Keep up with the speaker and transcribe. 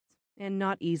and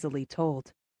not easily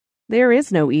told. There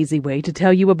is no easy way to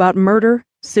tell you about murder,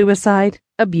 suicide,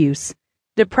 abuse,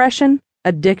 depression,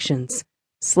 addictions,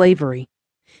 slavery.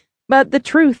 But the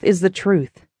truth is the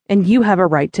truth, and you have a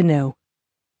right to know.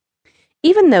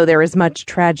 Even though there is much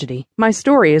tragedy, my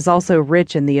story is also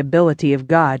rich in the ability of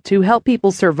God to help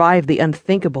people survive the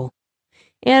unthinkable,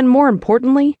 and more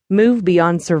importantly, move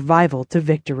beyond survival to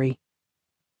victory.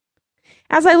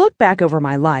 As I look back over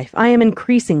my life, I am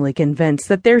increasingly convinced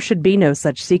that there should be no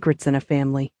such secrets in a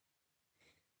family.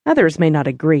 Others may not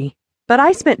agree, but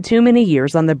I spent too many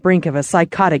years on the brink of a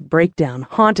psychotic breakdown,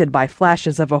 haunted by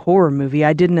flashes of a horror movie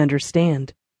I didn't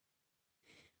understand.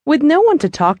 With no one to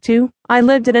talk to, I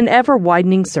lived in an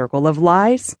ever-widening circle of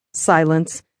lies,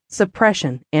 silence,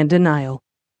 suppression, and denial.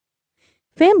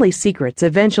 Family secrets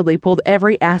eventually pulled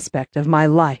every aspect of my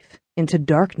life into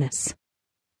darkness.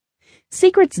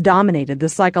 Secrets dominated the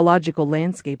psychological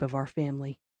landscape of our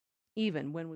family, even when we